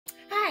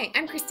Hi,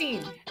 I'm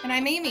Christine. And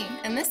I'm Amy,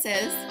 and this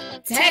is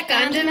Tech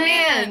on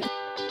Demand.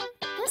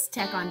 This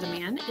Tech on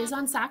Demand is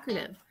on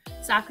Socrative.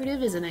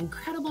 Socrative is an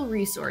incredible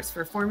resource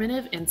for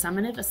formative and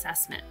summative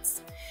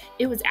assessments.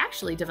 It was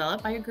actually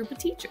developed by a group of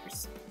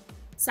teachers.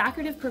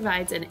 Socrative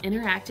provides an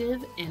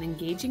interactive and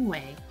engaging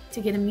way to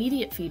get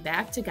immediate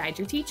feedback to guide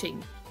your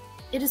teaching.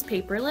 It is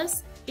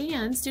paperless,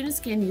 and students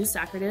can use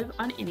Socrative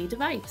on any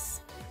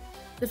device.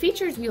 The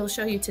features we will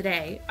show you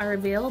today are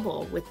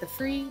available with the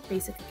free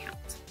basic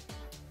account.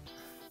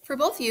 for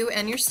both you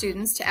and your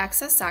students to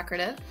access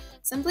Socrative.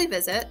 Simply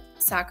visit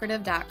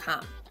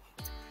socrative.com.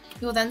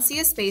 You will then see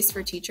a space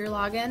for teacher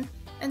login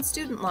and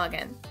student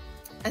login.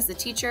 As the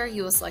teacher,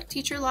 you will select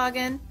teacher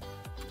login.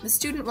 The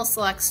student will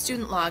select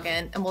student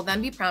login and will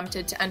then be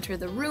prompted to enter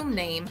the room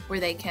name where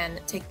they can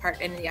take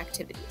part in the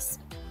activities.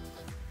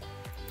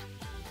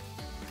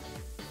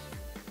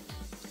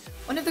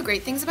 One of the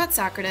great things about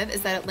Socrative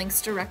is that it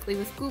links directly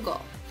with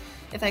Google.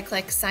 If I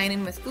click Sign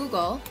in with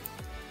Google,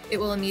 it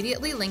will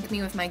immediately link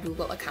me with my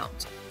Google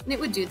account, and it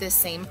would do this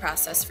same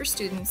process for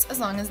students as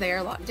long as they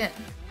are logged in.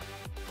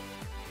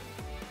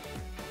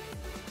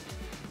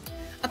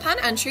 Upon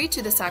entry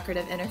to the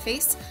Socrative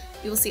interface,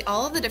 you will see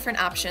all of the different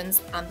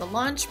options on the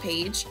launch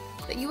page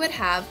that you would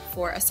have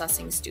for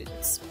assessing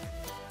students.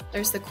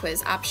 There's the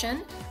quiz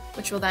option,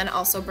 which will then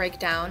also break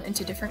down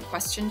into different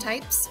question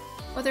types,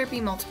 whether it be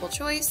multiple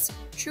choice,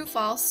 true,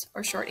 false,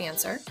 or short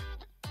answer.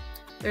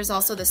 There's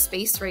also the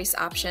space race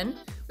option,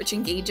 which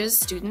engages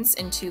students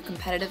into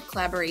competitive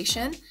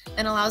collaboration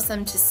and allows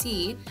them to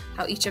see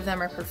how each of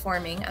them are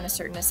performing on a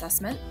certain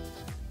assessment.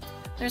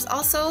 There's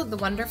also the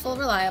wonderful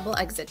reliable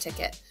exit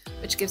ticket,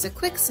 which gives a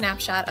quick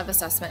snapshot of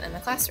assessment in the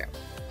classroom.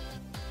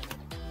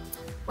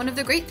 One of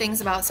the great things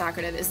about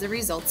Socrative is the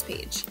results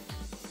page.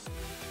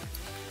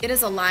 It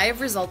is a live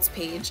results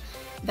page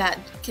that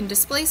can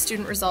display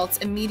student results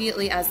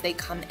immediately as they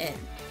come in.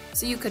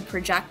 So you could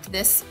project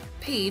this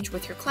page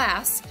with your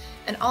class,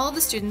 and all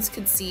the students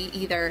could see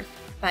either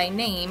by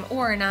name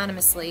or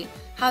anonymously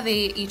how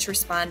they each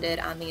responded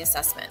on the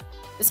assessment.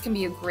 This can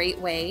be a great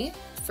way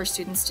for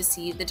students to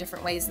see the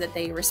different ways that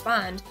they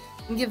respond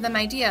and give them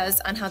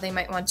ideas on how they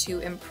might want to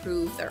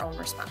improve their own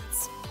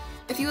response.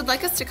 If you would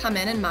like us to come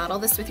in and model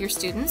this with your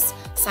students,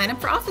 sign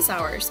up for office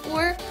hours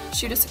or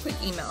shoot us a quick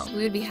email.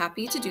 We would be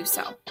happy to do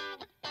so.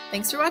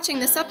 Thanks for watching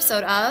this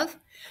episode of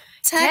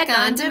Tech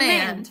on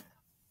Demand.